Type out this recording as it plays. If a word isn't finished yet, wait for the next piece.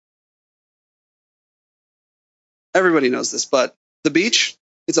Everybody knows this, but the beach,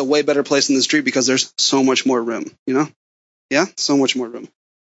 it's a way better place than the street because there's so much more room, you know? Yeah, so much more room.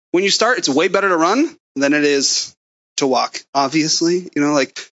 When you start, it's way better to run than it is to walk, obviously. You know,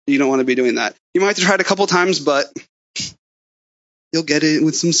 like, you don't want to be doing that. You might have to try it a couple times, but you'll get it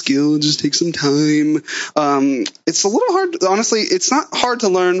with some skill. Just take some time. It's a little hard. Honestly, it's not hard to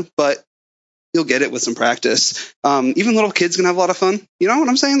learn, but you'll get it with some practice. Even little kids can have a lot of fun. You know what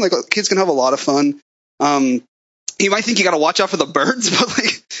I'm saying? Like, kids can have a lot of fun. You might think you got to watch out for the birds, but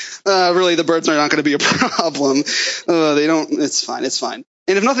like, really, the birds are not going to be a problem. They don't. It's fine. It's fine.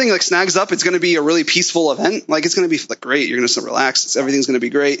 And if nothing like snags up, it's going to be a really peaceful event. Like, it's going to be like great. You're going to relax. Everything's going to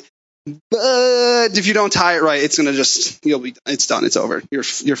be great. But if you don't tie it right, it's going to just it's done. It's over. Your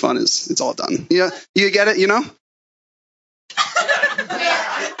fun it's all done. Yeah, you get it. You know.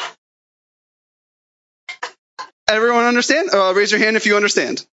 Everyone understand? Raise your hand if you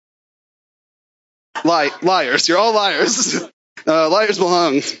understand. Liars. You're all liars. Liars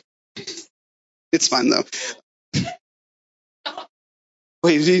belong. It's fine, though.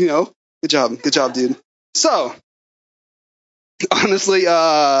 Wait, did you know? Good job. Good job, dude. So, honestly,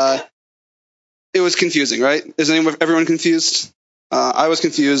 it was confusing, right? Is everyone confused? I was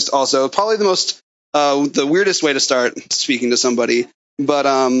confused also. Probably the weirdest way to start speaking to somebody. But,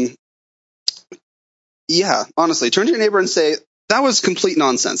 yeah, honestly, turn to your neighbor and say, that was complete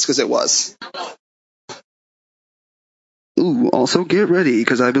nonsense, because it was. Ooh, also get ready,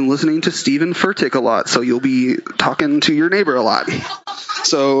 because I've been listening to Stephen Furtick a lot, so you'll be talking to your neighbor a lot.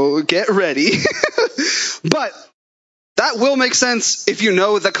 So get ready. But that will make sense if you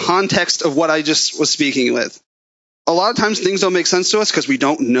know the context of what I just was speaking with. A lot of times things don't make sense to us because we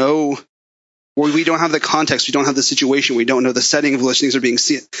don't know, or we don't have the context, we don't have the situation, we don't know the setting of which things are being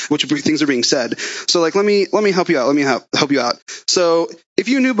said. So like, let me help you out. Let me help you out. So if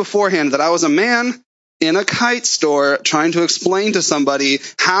you knew beforehand that I was a man in a kite store trying to explain to somebody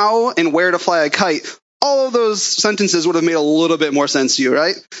how and where to fly a kite, all of those sentences would have made a little bit more sense to you,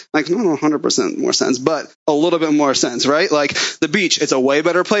 right? Like, not 100% more sense, but a little bit more sense, right? Like, the beach, it's a way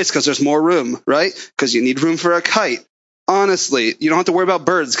better place because there's more room, right? Because you need room for a kite. Honestly, you don't have to worry about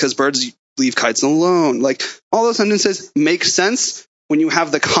birds because birds leave kites alone. Like, all those sentences make sense when you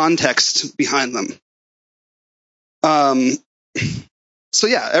have the context behind them. So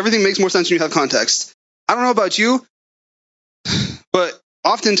yeah, everything makes more sense when you have context. I don't know about you, but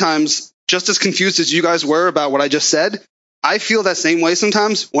oftentimes, just as confused as you guys were about what I just said, I feel that same way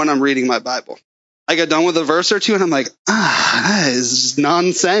sometimes when I'm reading my Bible. I get done with a verse or two and I'm like, that is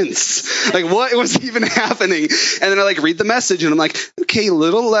nonsense. Like, what was even happening? And then I like read the message and I'm like, okay, a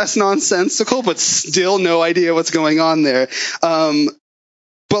little less nonsensical, but still no idea what's going on there.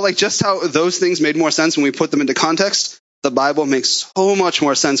 But like, just how those things made more sense when we put them into context, the Bible makes so much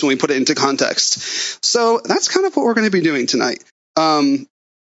more sense when we put it into context. So that's kind of what we're going to be doing tonight.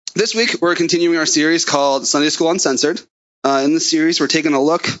 This week, we're continuing our series called Sunday School Uncensored. In this series, we're taking a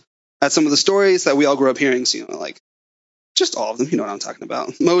look at some of the stories that we all grew up hearing. So, like, just all of them. You know what I'm talking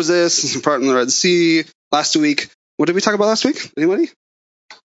about. Moses, parting the Red Sea. Last week, what did we talk about last week? Anybody?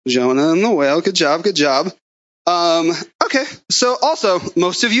 Jonah and the whale. Good job. Good job. Okay. So also,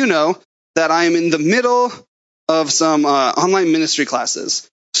 most of you know that I am in the middle of some online ministry classes.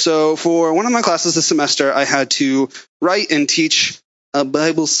 So for one of my classes this semester, I had to write and teach a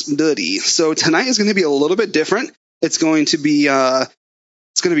Bible study. So tonight is going to be a little bit different. It's going to be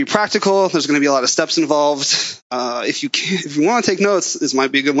practical. There's going to be a lot of steps involved. If you want to take notes, this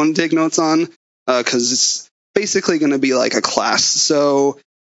might be a good one to take notes on because it's basically going to be like a class. So,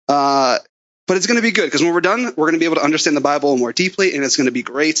 but it's going to be good because when we're done, we're going to be able to understand the Bible more deeply, and it's going to be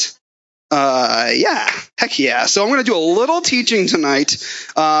great. Yeah, heck yeah. So I'm going to do a little teaching tonight.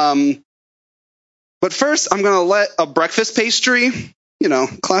 But first, I'm going to let a breakfast pastry,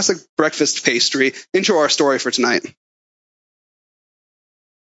 classic breakfast pastry, intro our story for tonight.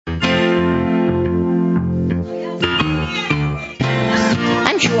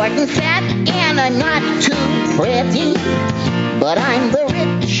 I'm short and fat and I'm not too pretty, but I'm the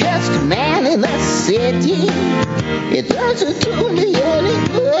richest man in the city. It doesn't do me any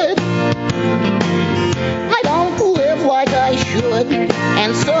good. I don't live like I should,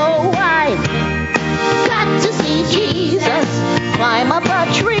 and so I've got to see Jesus climb up a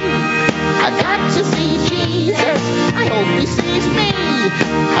tree. I've got to see Jesus. I hope he sees me.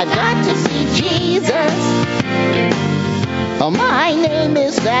 I've got to see Jesus. Oh, my name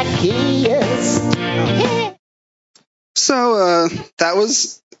is Zacchaeus. So that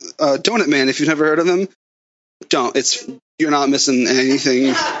was Donut Man, if you've never heard of him. Don't. You're not missing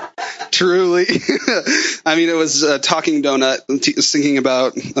anything. Truly. I mean, it was Talking Donut singing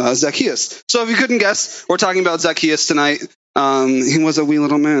about Zacchaeus. So if you couldn't guess, we're talking about Zacchaeus tonight. He was a wee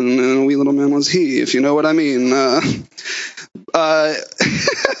little man, and a wee little man was he, if you know what I mean.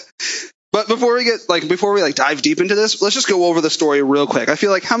 But before we dive deep into this, let's just go over the story real quick. I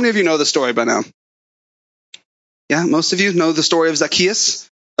feel like, how many of you know the story by now? Yeah, most of you know the story of Zacchaeus?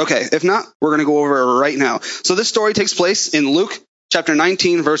 Okay, if not, we're going to go over it right now. So this story takes place in Luke chapter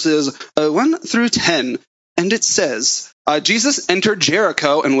 19, verses 1 through 10. And it says, Jesus entered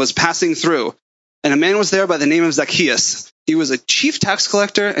Jericho and was passing through. And a man was there by the name of Zacchaeus. He was a chief tax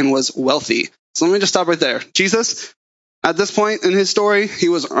collector and was wealthy. So let me just stop right there. Jesus, at this point in his story, he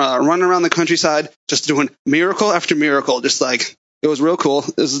was running around the countryside, just doing miracle after miracle. Just like, it was real cool.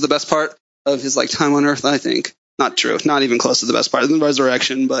 This is the best part of his time on earth, I think. Not true. Not even close to the best part of the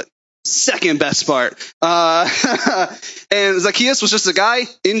resurrection, but second best part. And Zacchaeus was just a guy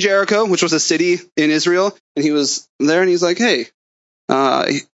in Jericho, which was a city in Israel. And he was there and he's like, hey,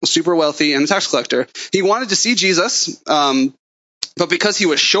 super wealthy and a tax collector. He wanted to see Jesus, but because he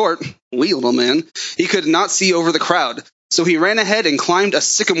was short, wee little man, he could not see over the crowd. So he ran ahead and climbed a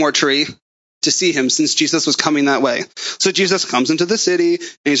sycamore tree to see him, since Jesus was coming that way. So Jesus comes into the city, and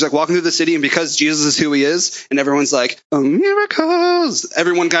he's walking through the city, and because Jesus is who he is, and everyone's like, oh, miracles!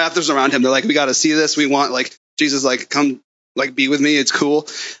 Everyone gathers around him. They're like, we got to see this. We want, Jesus, come, be with me. It's cool.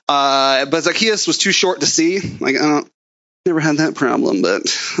 But Zacchaeus was too short to see. I never had that problem, but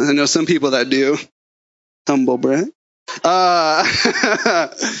I know some people that do. Humble brag.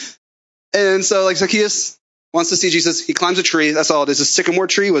 And so, Zacchaeus wants to see Jesus. He climbs a tree. That's all it is. A sycamore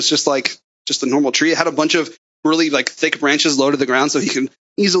tree was just a normal tree. It had a bunch of really thick branches low to the ground, so he can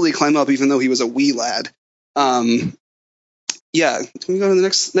easily climb up, even though he was a wee lad. Yeah, can we go to the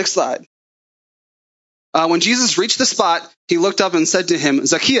next slide? When Jesus reached the spot, he looked up and said to him,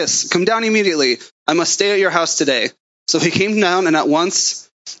 Zacchaeus, come down immediately. I must stay at your house today. So he came down and at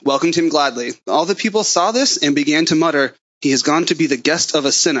once welcomed him gladly. All the people saw this and began to mutter, he has gone to be the guest of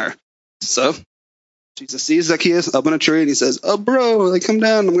a sinner. So Jesus sees Zacchaeus up in a tree and he says, oh, bro, come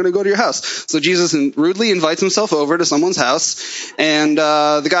down. I'm going to go to your house. So Jesus rudely invites himself over to someone's house. And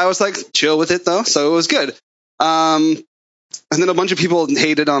the guy was chill with it, though. So it was good. And then a bunch of people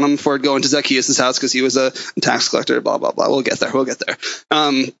hated on him for going to Zacchaeus' house because he was a tax collector, blah, blah, blah. We'll get there.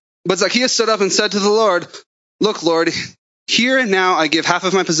 But Zacchaeus stood up and said to the Lord, look, Lord, here and now I give half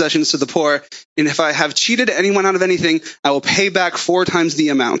of my possessions to the poor. And if I have cheated anyone out of anything, I will pay back 4 times the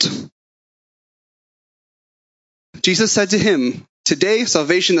amount. Jesus said to him, today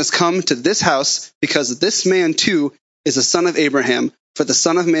salvation has come to this house because this man too is a son of Abraham, for the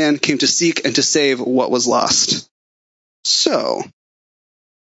Son of Man came to seek and to save what was lost. So,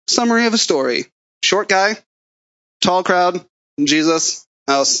 summary of a story. Short guy, tall crowd, Jesus,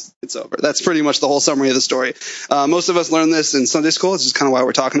 house, it's over. That's pretty much the whole summary of the story. Most of us learned this in Sunday school. This is kind of why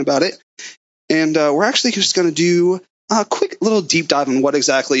we're talking about it. And we're actually just going to do a quick little deep dive on what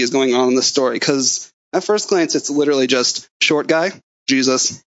exactly is going on in this story, because at first glance, it's literally just short guy,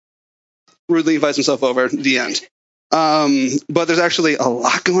 Jesus, rudely invites himself over, the end. But there's actually a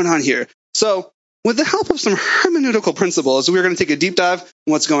lot going on here. So with the help of some hermeneutical principles, we're going to take a deep dive on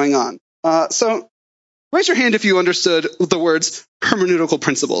what's going on. So raise your hand if you understood the words hermeneutical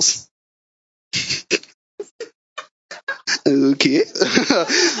principles. Okay.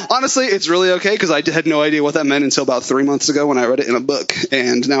 Honestly, it's really okay because I had no idea what that meant until about 3 months ago when I read it in a book.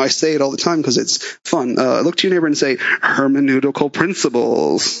 And now I say it all the time because it's fun. Look to your neighbor and say, hermeneutical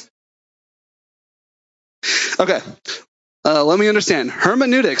principles. Okay. Let me understand.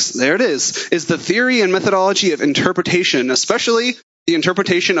 Hermeneutics, there it is the theory and methodology of interpretation, especially the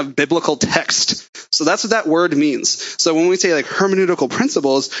interpretation of biblical text. So that's what that word means. So when we say hermeneutical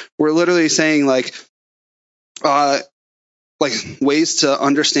principles, we're literally saying ways to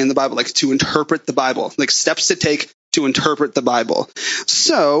understand the Bible, to interpret the Bible, steps to take to interpret the Bible.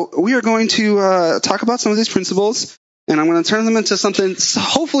 So we are going to talk about some of these principles, and I'm going to turn them into something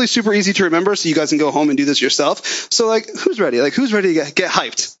hopefully super easy to remember so you guys can go home and do this yourself. So who's ready? Who's ready to get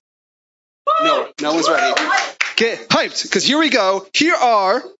hyped? No one's ready. Get hyped, because here we go. Here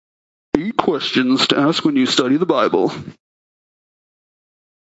are 8 questions to ask when you study the Bible.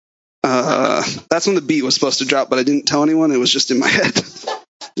 That's when the beat was supposed to drop, but I didn't tell anyone. It was just in my head.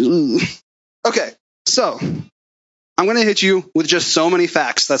 Okay, so I'm going to hit you with just so many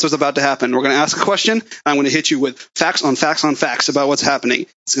facts. That's what's about to happen. We're going to ask a question, and I'm going to hit you with facts on facts on facts about what's happening.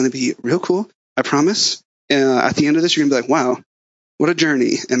 It's going to be real cool, I promise. At the end of this, you're going to be like, wow, what a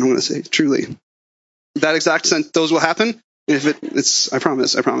journey. And I'm going to say, truly. That exact sense, those will happen. And if it's, I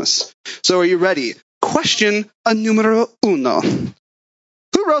promise. So are you ready? question numero uno.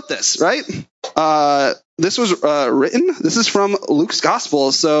 Who wrote this, right? This was written. This is from Luke's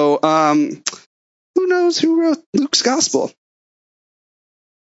Gospel. So who knows who wrote Luke's Gospel?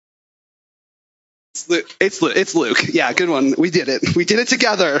 It's Luke. Yeah, good one. We did it. We did it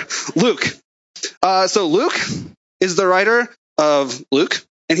together. Luke. So Luke is the writer of Luke,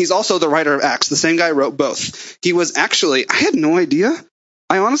 and he's also the writer of Acts. The same guy wrote both. He was actually, I had no idea.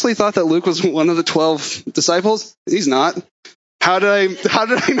 I honestly thought that Luke was one of the 12 disciples. He's not. How did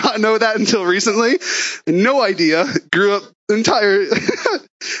I not know that until recently? No idea. Grew up entire.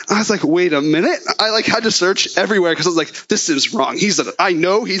 I was like, wait a minute. I had to search everywhere because I was like, this is wrong. I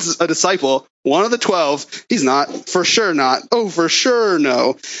know he's a disciple, one of the 12. He's not, for sure not. Oh, for sure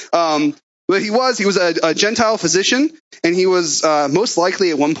no. But he was a Gentile physician, and he was most likely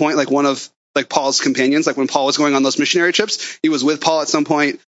at one point one of Paul's companions. When Paul was going on those missionary trips, he was with Paul at some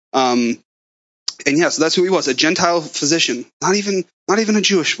point. And yeah, so that's who he was, a Gentile physician, not even a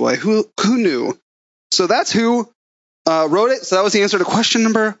Jewish boy. Who knew? So that's who wrote it. So that was the answer to question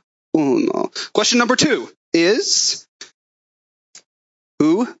number uno. Question number 2 is,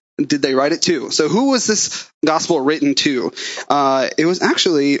 who did they write it to? So who was this gospel written to? It was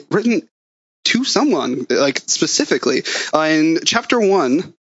actually written to someone, specifically. In chapter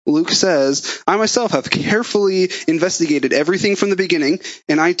 1, Luke says, I myself have carefully investigated everything from the beginning,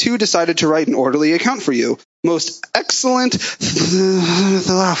 and I too decided to write an orderly account for you. Most excellent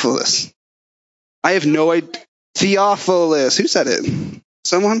Theophilus. I have no idea. Theophilus. Who said it?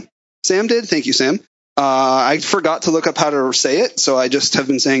 Someone? Sam did? Thank you, Sam. I forgot to look up how to say it, so I just have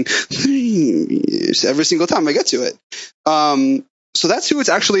been saying every single time I get to it. So that's who it's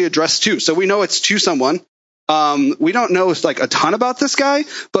actually addressed to. So we know it's to someone. We don't know a ton about this guy,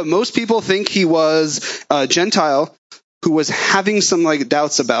 but most people think he was a Gentile who was having some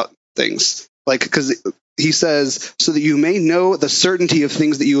doubts about things. Because he says, so that you may know the certainty of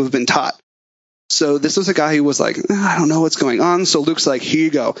things that you have been taught. So this was a guy who was I don't know what's going on. So Luke's here you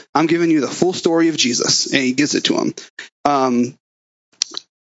go. I'm giving you the full story of Jesus. And he gives it to him.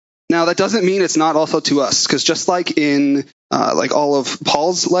 Now, that doesn't mean it's not also to us, because just like in all of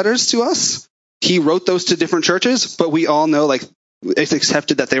Paul's letters to us, he wrote those to different churches, but we all know it's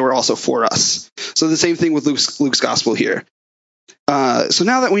accepted that they were also for us. So the same thing with Luke's gospel here. So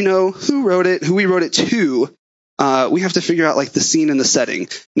now that we know who wrote it, who we wrote it to, we have to figure out the scene and the setting.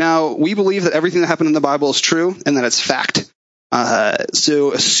 Now, we believe that everything that happened in the Bible is true and that it's fact.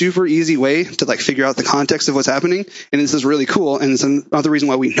 So a super easy way to figure out the context of what's happening, and this is really cool, and it's another reason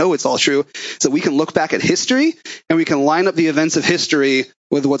why we know it's all true, is that we can look back at history and we can line up the events of history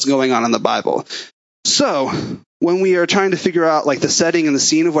with what's going on in the Bible. So when we are trying to figure out the setting and the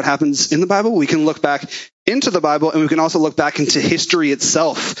scene of what happens in the Bible, we can look back into the Bible, and we can also look back into history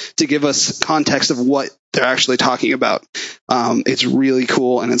itself to give us context of what they're actually talking about. It's really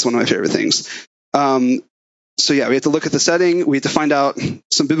cool, and it's one of my favorite things. So yeah, we have to look at the setting. We have to find out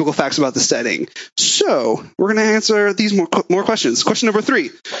some biblical facts about the setting. So we're going to answer these more questions. Question number 3,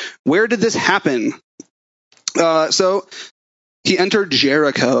 where did this happen? So he entered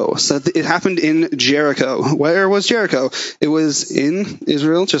Jericho. So it happened in Jericho. Where was Jericho? It was in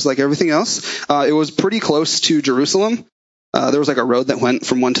Israel, just like everything else. It was pretty close to Jerusalem. There was a road that went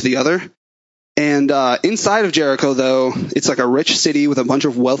from one to the other. And inside of Jericho, though, it's a rich city with a bunch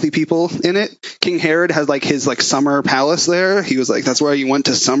of wealthy people in it. King Herod has his summer palace there. He was that's where he went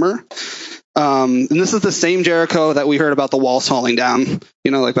to summer. And this is the same Jericho that we heard about the walls falling down,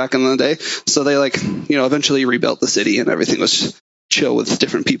 back in the day. So they eventually rebuilt the city, and everything was chill with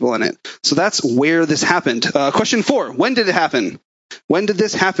different people in it. So that's where this happened. Question 4, when did it happen? When did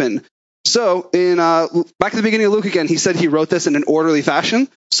this happen? So in back at the beginning of Luke again, he said he wrote this in an orderly fashion.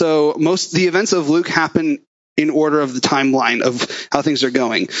 So the events of Luke happen in order of the timeline of how things are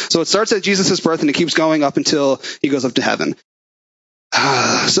going. So it starts at Jesus' birth, and it keeps going up until he goes up to heaven.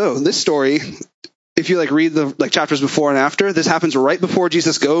 So this story, if you read the chapters before and after, this happens right before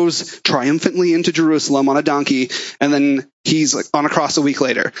Jesus goes triumphantly into Jerusalem on a donkey, and then he's on a cross a week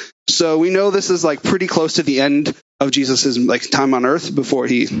later. So we know this is pretty close to the end of Jesus's time on earth before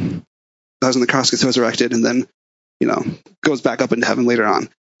he dies on the cross, gets resurrected, and then goes back up into heaven later on.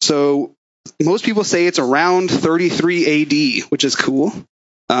 So most people say it's around 33 AD, which is cool.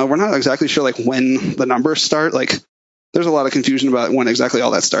 We're not exactly sure when the numbers start. There's a lot of confusion about when exactly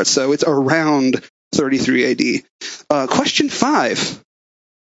all that starts. So it's around 33 AD. Question 5.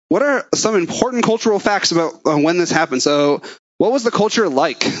 What are some important cultural facts about when this happened? So what was the culture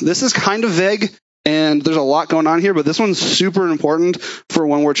like? This is kind of vague, and there's a lot going on here, but this one's super important for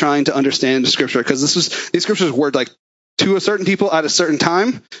when we're trying to understand Scripture, because these Scriptures were to a certain people at a certain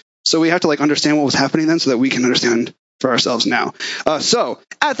time, So we have to like understand what was happening then so that we can understand for ourselves now. So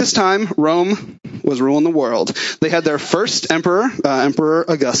at this time, Rome was ruling the world. They had their first emperor, Emperor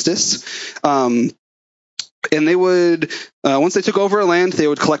Augustus. And they would, once they took over a land, they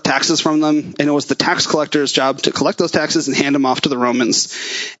would collect taxes from them. And it was the tax collector's job to collect those taxes and hand them off to the Romans.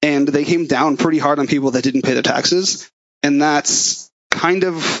 And they came down pretty hard on people that didn't pay their taxes. And that's kind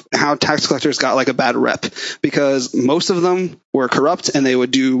of how tax collectors got like a bad rep, because most of them were corrupt and they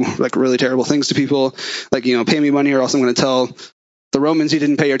would do like really terrible things to people, like, you know, pay me money or else I'm going to tell the Romans you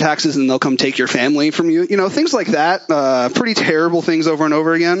didn't pay your taxes and they'll come take your family from you, you know, things like that. Pretty terrible things over and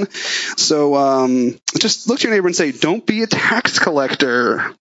over again. So just look to your neighbor and say, don't be a tax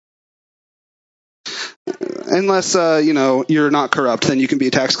collector. Unless, you know, you're not corrupt, then you can be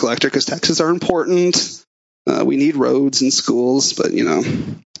a tax collector because taxes are important. We need roads and schools, but, you know.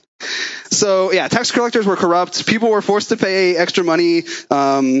 So, yeah, tax collectors were corrupt. People were forced to pay extra money.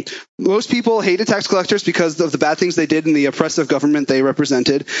 Most people hated tax collectors because of the bad things they did in the oppressive government they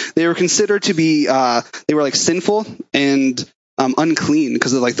represented. They were considered to be, they were like sinful and unclean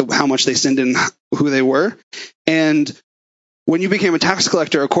because of like how much they sinned and who they were. And when you became a tax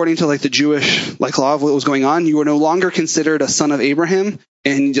collector, according to like the Jewish like law of what was going on, you were no longer considered a son of Abraham,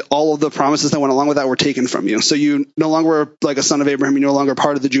 and all of the promises that went along with that were taken from you. So you no longer were like a son of Abraham. You're no longer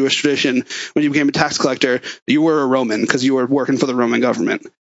part of the Jewish tradition. When you became a tax collector, you were a Roman because you were working for the Roman government.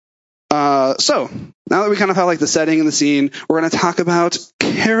 So now that we kind of have like the setting and the scene, we're going to talk about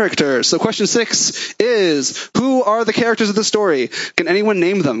characters. So question 6 is, who are the characters of the story? Can anyone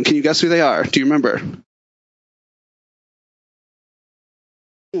name them? Can you guess who they are? Do you remember?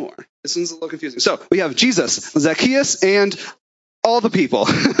 This one's a little confusing. So we have Jesus, Zacchaeus, and all the people.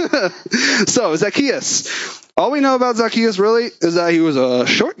 So Zacchaeus, all we know about Zacchaeus really is that he was a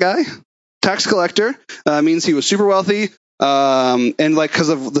short guy, tax collector. Means he was super wealthy, and like because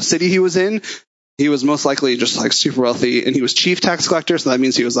of the city he was in, he was most likely just like super wealthy, and he was chief tax collector, so that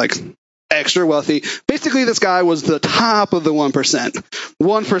means he was like extra wealthy. Basically, this guy was the top of the 1%,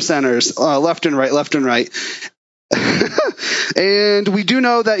 1%ers, left and right. And we do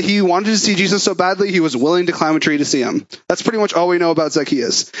know that he wanted to see Jesus so badly, he was willing to climb a tree to see him. That's pretty much all we know about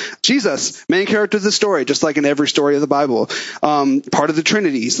Zacchaeus. Jesus, main character of the story, just like in every story of the Bible. Part of the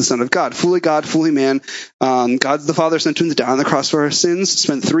Trinity. He's the Son of God, fully man. God the Father sent him to die on the cross for our sins,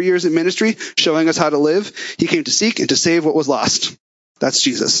 spent 3 years in ministry, showing us how to live. He came to seek and to save what was lost. That's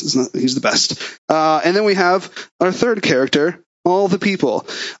Jesus. He's the best. And then we have our third character, all the people.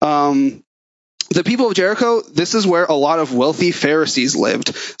 The people of Jericho, this is where a lot of wealthy Pharisees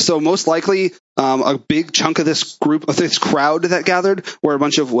lived. So most likely, a big chunk of this group, of this crowd that gathered, were a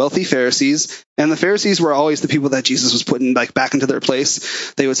bunch of wealthy Pharisees. And the Pharisees were always the people that Jesus was putting like back into their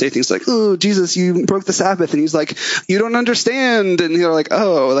place. They would say things like, "Oh, Jesus, you broke the Sabbath." And he's like, "You don't understand." And they're like,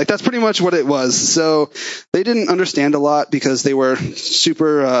 "Oh," like that's pretty much what it was. So they didn't understand a lot because they were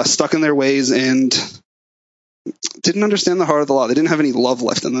super stuck in their ways and didn't understand the heart of the law. They didn't have any love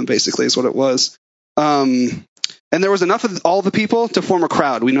left in them, basically, is what it was. And there was enough of all the people to form a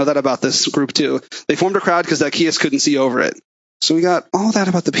crowd. We know that about this group too. They formed a crowd because Zacchaeus couldn't see over it. So we got all that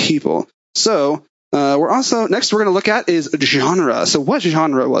about the people. So next we're going to look at is genre. So what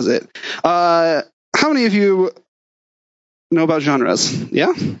genre was it? How many of you know about genres?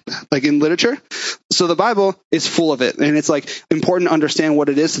 Yeah? Like in literature? So the Bible is full of it, and it's like important to understand what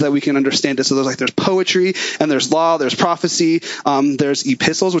it is so that we can understand it. So there's poetry, and there's law, there's prophecy, there's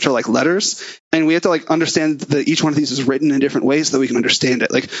epistles, which are like letters, and we have to like understand that each one of these is written in different ways so that we can understand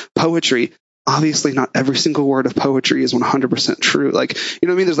it. Like poetry, obviously not every single word of poetry is 100% true. Like, you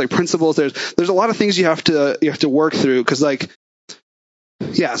know what I mean? There's like principles, there's a lot of things you have to work through, because like,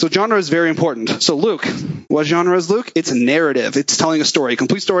 yeah, so genre is very important. So Luke, what genre is Luke? It's a narrative. It's telling a story, a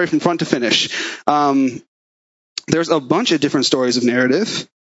complete story from front to finish. There's a bunch of different stories of narrative.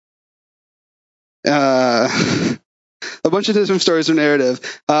 A bunch of different stories of narrative.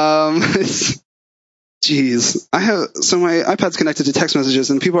 Geez, my iPad's connected to text messages,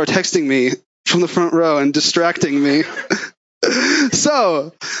 and people are texting me from the front row and distracting me.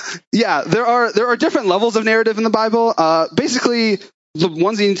 So, yeah, there are different levels of narrative in the Bible. Basically,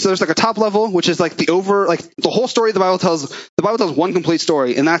 there's like a top level, which is like the whole story the Bible tells one complete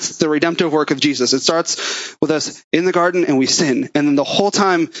story, and that's the redemptive work of Jesus. It starts with us in the garden and we sin, and then the whole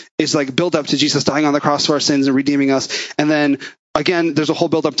time is like build up to Jesus dying on the cross for our sins and redeeming us, and then again there's a whole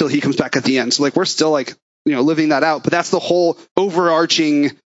build up till he comes back at the end. So like we're still like, you know, living that out, but that's the whole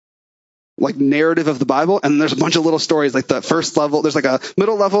overarching like narrative of the Bible. And there's a bunch of little stories. Like the first level, there's like a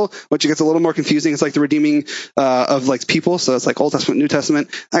middle level, which gets a little more confusing. It's like the redeeming of like people. So it's like Old Testament, New Testament.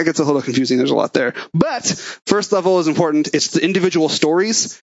 That gets a little confusing. There's a lot there. But first level is important. It's the individual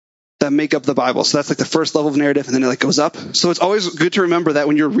stories. that make up the Bible. So that's like the first level of narrative, and then it like goes up. So it's always good to remember that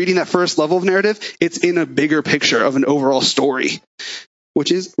when you're reading that first level of narrative, it's in a bigger picture of an overall story,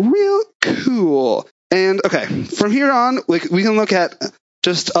 which is real cool. And okay, from here on, like we can look at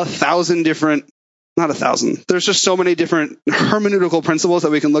just 1,000 different, not 1,000. There's just so many different hermeneutical principles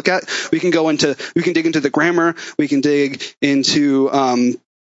that we can look at. We can dig into the grammar. We can dig into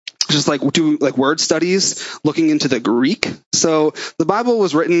just like do like word studies, looking into the Greek. So the Bible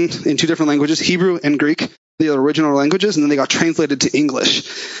was written in two different languages, Hebrew and Greek, the original languages, and then they got translated to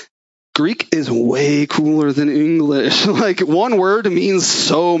English. Greek is way cooler than English. Like one word means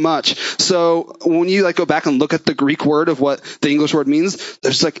so much. So when you like go back and look at the Greek word of what the English word means,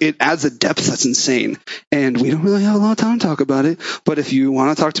 there's like it adds a depth that's insane. And we don't really have a lot of time to talk about it. But if you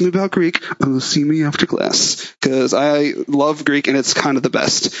want to talk to me about Greek, see me after class because I love Greek and it's kind of the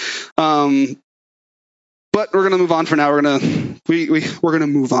best. But we're gonna move on for now. We're gonna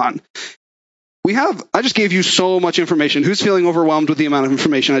move on. I just gave you so much information. Who's feeling overwhelmed with the amount of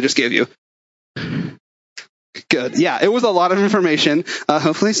information I just gave you? Good. Yeah, it was a lot of information.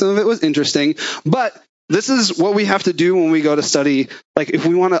 Hopefully some of it was interesting. But this is what we have to do when we go to study. Like if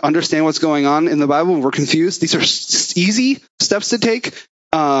we want to understand what's going on in the Bible and we're confused, these are easy steps to take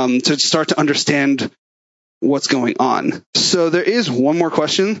to start to understand what's going on. So there is one more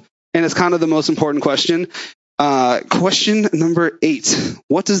question, and it's kind of the most important question. Question number 8.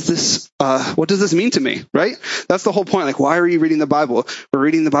 What does this mean to me? Right? That's the whole point. Like, why are you reading the Bible? We're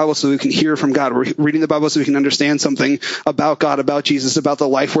reading the Bible so we can hear from God. We're reading the Bible so we can understand something about God, about Jesus, about the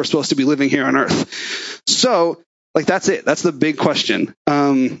life we're supposed to be living here on earth. So, like, that's it. That's the big question.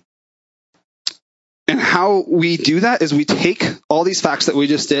 And how we do that is we take all these facts that we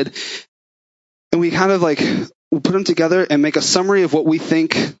just did and we kind of like we'll put them together and make a summary of what we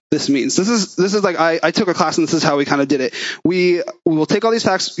think this means. This is like I took a class and this is how we kind of did it. We will take all these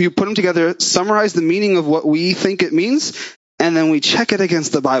facts, you put them together, summarize the meaning of what we think it means, and then we check it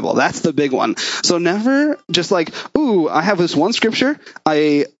against the Bible. That's the big one. So never just like, ooh, I have this one scripture,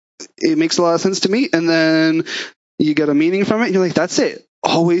 it makes a lot of sense to me, and then you get a meaning from it, and you're like, that's it.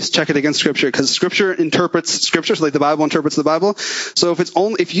 Always check it against Scripture because Scripture interprets Scripture, so like the Bible interprets the Bible. So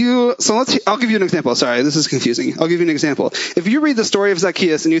I'll give you an example. Sorry, this is confusing. I'll give you an example. If you read the story of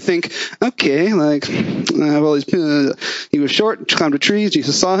Zacchaeus and you think, okay, like he was short, climbed a tree,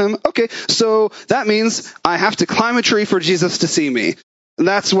 Jesus saw him. Okay, so that means I have to climb a tree for Jesus to see me.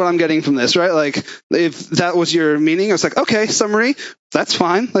 That's what I'm getting from this, right? Like, if that was your meaning, I was like, okay, summary, that's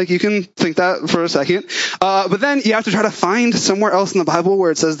fine. Like, you can think that for a second. But then you have to try to find somewhere else in the Bible where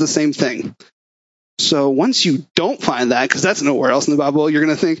it says the same thing. So once you don't find that, because that's nowhere else in the Bible, you're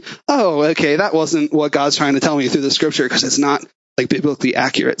going to think, oh, okay, that wasn't what God's trying to tell me through the Scripture because it's not, like, biblically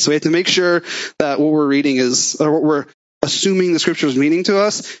accurate. So we have to make sure that what we're reading is, or what we're assuming the Scripture's meaning to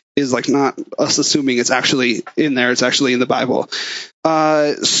us is like not us assuming it's actually in there. It's actually in the Bible.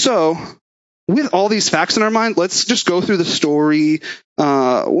 So with all these facts in our mind, let's just go through the story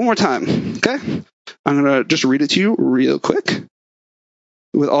one more time. Okay? I'm going to just read it to you real quick.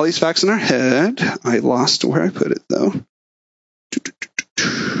 With all these facts in our head, I lost where I put it though.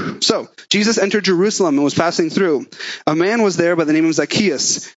 So, Jesus entered Jerusalem and was passing through. A man was there by the name of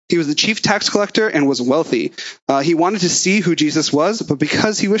Zacchaeus. He was the chief tax collector and was wealthy. He wanted to see who Jesus was, but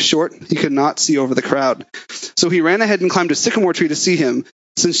because he was short, he could not see over the crowd. So he ran ahead and climbed a sycamore tree to see him.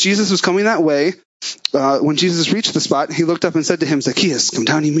 Since Jesus was coming that way, when Jesus reached the spot, he looked up and said to him, Zacchaeus, come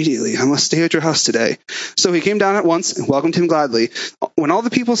down immediately. I must stay at your house today. So he came down at once and welcomed him gladly. When all the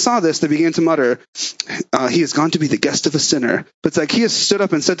people saw this, they began to mutter, he has gone to be the guest of a sinner. But Zacchaeus stood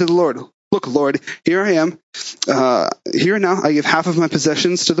up and said to the Lord, look, Lord, here I am. Here and now I give half of my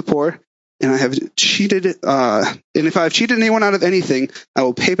possessions to the poor, and I have cheated. And if I have cheated anyone out of anything, I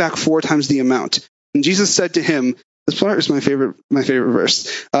will pay back 4 times the amount. And Jesus said to him, this part is my favorite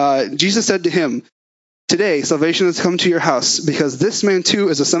verse. Jesus said to him, today salvation has come to your house, because this man too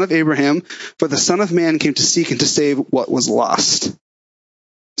is a son of Abraham, for the Son of Man came to seek and to save what was lost.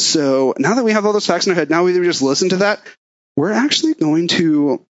 So now that we have all those facts in our head, now we just listen to that. We're actually going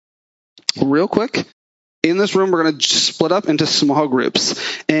to, real quick, in this room, we're going to split up into small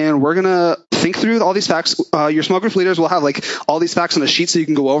groups, and we're going to think through all these facts. Your small group leaders will have like all these facts on a sheet so you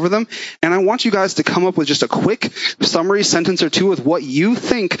can go over them. And I want you guys to come up with just a quick summary sentence or two with what you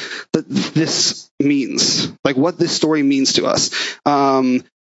think that this means, like what this story means to us.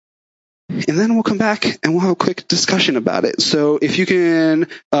 And then we'll come back and we'll have a quick discussion about it. So if you can,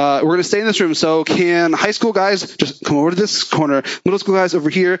 we're going to stay in this room. So can high school guys just come over to this corner, middle school guys over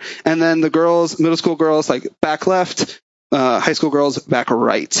here, and then the girls, middle school girls, like back left, high school girls back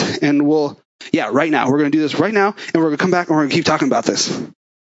right. And right now, we're going to do this right now, and we're going to come back and we're going to keep talking about this.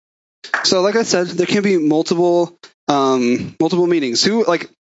 So like I said, there can be multiple meanings.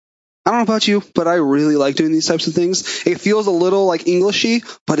 I don't know about you, but I really like doing these types of things. It feels a little like Englishy,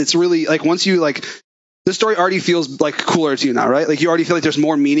 but it's really like once you like the story already feels like cooler to you now, right? Like you already feel like there's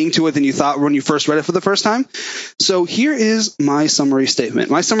more meaning to it than you thought when you first read it for the first time. So here is my summary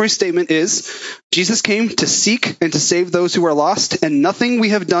statement. My summary statement is Jesus came to seek and to save those who are lost, and nothing we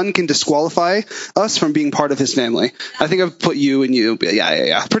have done can disqualify us from being part of his family. I think I've put you and you.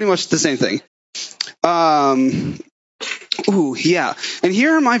 Yeah. Pretty much the same thing. Yeah. And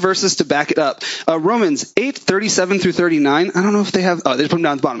here are my verses to back it up. Romans 8:37 through 39. I don't know if they have. Oh, they just put them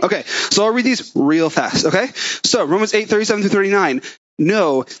down at the bottom. Okay. So I'll read these real fast. Okay. So Romans 8:37 through 39.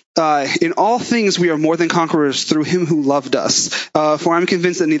 No, in all things we are more than conquerors through him who loved us. For I'm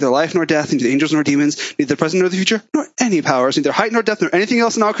convinced that neither life nor death, neither angels nor demons, neither the present nor the future, nor any powers, neither height nor depth, nor anything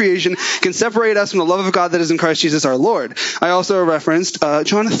else in all creation can separate us from the love of God that is in Christ Jesus our Lord. I also referenced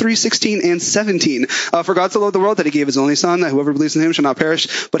John 3:16 and 17. For God so loved the world that he gave his only son, that whoever believes in him shall not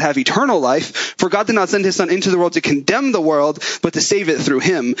perish, but have eternal life. For God did not send his son into the world to condemn the world, but to save it through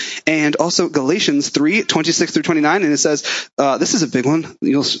him. And also Galatians 3:26 through 29. And it says, this is a big one.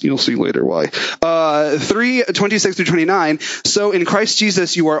 You'll see later why. 3:26 through 29. So in Christ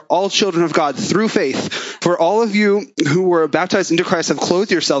Jesus, you are all children of God through faith. For all of you who were baptized into Christ have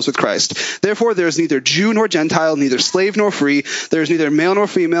clothed yourselves with Christ. Therefore, there is neither Jew nor Gentile, neither slave nor free. There is neither male nor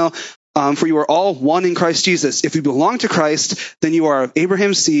female. For you are all one in Christ Jesus. If you belong to Christ, then you are of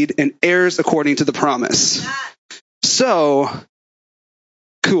Abraham's seed and heirs according to the promise. So,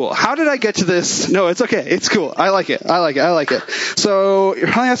 cool. How did I get to this? No, it's okay. It's cool. I like it. So you're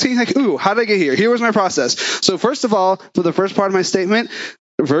probably asking, like, how did I get here? Here was my process. So first of all, for the first part of my statement,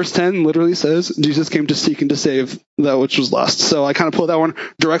 verse 10 literally says, Jesus came to seek and to save that which was lost. So I kind of pulled that one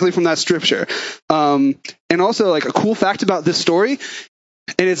directly from that scripture. And also, like, a cool fact about this story,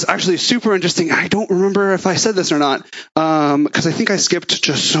 and it's actually super interesting. I don't remember if I said this or not, because I think I skipped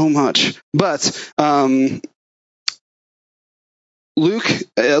just so much. But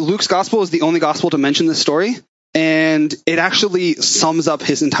Luke's gospel is the only gospel to mention this story, and it actually sums up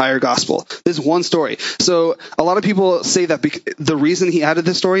his entire gospel. This one story. So a lot of people say that the reason he added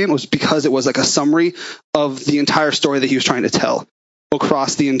this story in was because it was like a summary of the entire story that he was trying to tell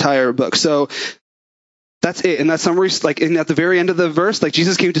across the entire book. So that's it. And that summary, like, and at the very end of the verse, like,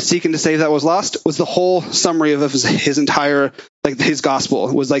 Jesus came to seek and to save that was lost, was the whole summary of his entire, like, his gospel.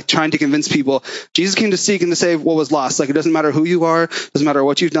 It was like trying to convince people Jesus came to seek and to save what was lost. Like, it doesn't matter who you are, doesn't matter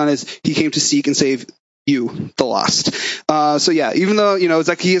what you've done, is he came to seek and save you, the lost. So yeah, even though,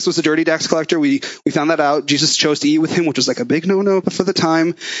 Zacchaeus was a dirty tax collector, we found that out. Jesus chose to eat with him, which was like a big no-no for the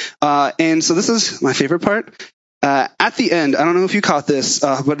time. And so this is my favorite part. At the end, I don't know if you caught this,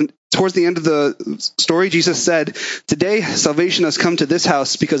 but towards the end of the story, Jesus said, "Today salvation has come to this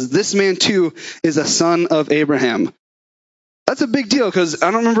house because this man too is a son of Abraham." That's a big deal, because I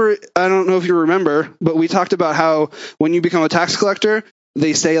don't know if you remember, but we talked about how when you become a tax collector,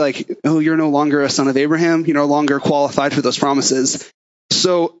 they say, like, oh, you're no longer a son of Abraham. You're no longer qualified for those promises.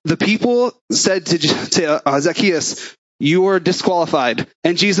 So the people said to Zacchaeus, "You are disqualified."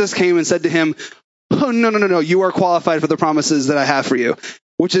 And Jesus came and said to him, "Oh, no. You are qualified for the promises that I have for you,"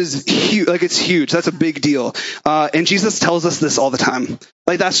 which is huge. Like, it's huge. That's a big deal. And Jesus tells us this all the time.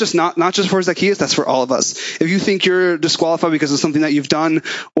 Like, that's just not just for Zacchaeus. That's for all of us. If you think you're disqualified because of something that you've done,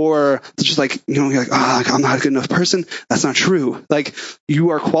 or it's just like, you're like, I'm not a good enough person, that's not true. Like, you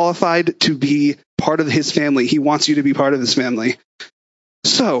are qualified to be part of his family. He wants you to be part of his family.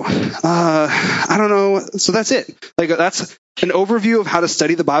 So, I don't know. So that's it. Like, that's an overview of how to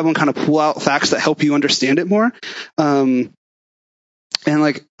study the Bible and kind of pull out facts that help you understand it more. And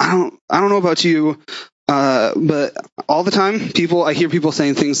like, I don't know about you, but all the time, I hear people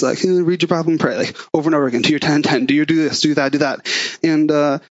saying things like, read your Bible and pray, like, over and over again, do your 10-10, do this, do that. And,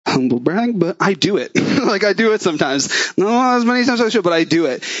 humble brag, but I do it. Like, I do it sometimes. Not as many times as I should, but I do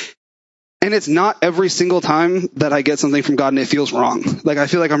it. And it's not every single time that I get something from God and it feels wrong. Like, I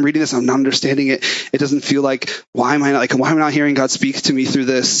feel like I'm reading this, I'm not understanding it. It doesn't feel like, why am I not hearing God speak to me through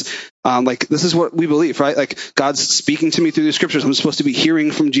this? Like, this is what we believe, right? Like, God's speaking to me through the scriptures. I'm supposed to be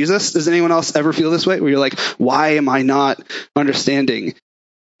hearing from Jesus. Does anyone else ever feel this way, where you're like, why am I not understanding?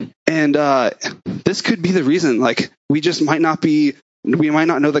 And this could be the reason. Like, we might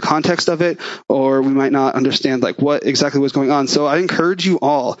not know the context of it, or we might not understand, like, what exactly was going on. So I encourage you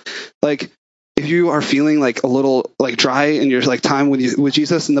all, like, if you are feeling like a little, like, dry in your, like, time with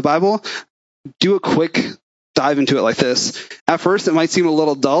Jesus in the Bible, do a quick dive into it like this. At first, it might seem a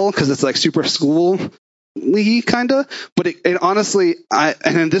little dull because it's like super school kind of, but it honestly,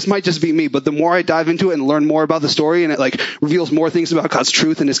 and this might just be me, but the more I dive into it and learn more about the story, and it like reveals more things about God's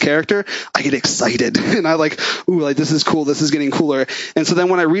truth and his character, I get excited and I like, ooh, like this is cool, this is getting cooler. And so then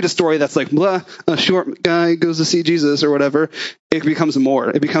when I read a story that's like, blah, a short guy goes to see Jesus or whatever, it becomes more.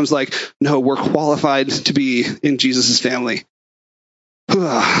 It becomes like, no, we're qualified to be in Jesus's family.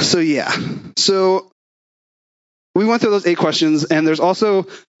 So yeah, so we went through those 8 questions, and there's also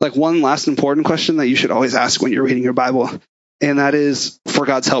like one last important question that you should always ask when you're reading your Bible, and that is for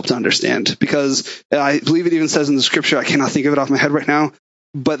God's help to understand. Because I believe it even says in the scripture, I cannot think of it off my head right now,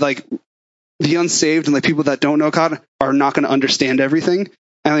 but like the unsaved and like people that don't know God are not going to understand everything,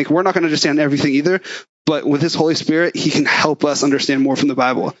 and like we're not going to understand everything either. But with his Holy Spirit, he can help us understand more from the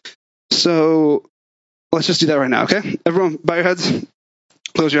Bible. So let's just do that right now, okay? Everyone, bow your heads,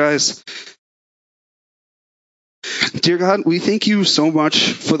 close your eyes. Dear God, we thank you so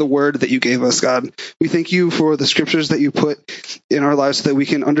much for the word that you gave us, God. We thank you for the scriptures that you put in our lives so that we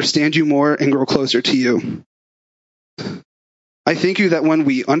can understand you more and grow closer to you. I thank you that when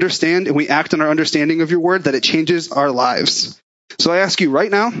we understand and we act on our understanding of your word, that it changes our lives. So I ask you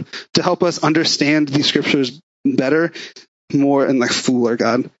right now to help us understand these scriptures better, more, and like fuller,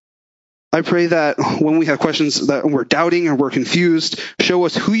 God. I pray that when we have questions that we're doubting or we're confused, show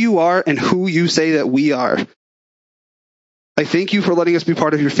us who you are and who you say that we are. I thank you for letting us be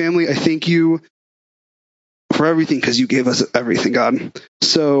part of your family. I thank you for everything because you gave us everything, God.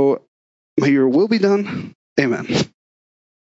 So may your will be done. Amen.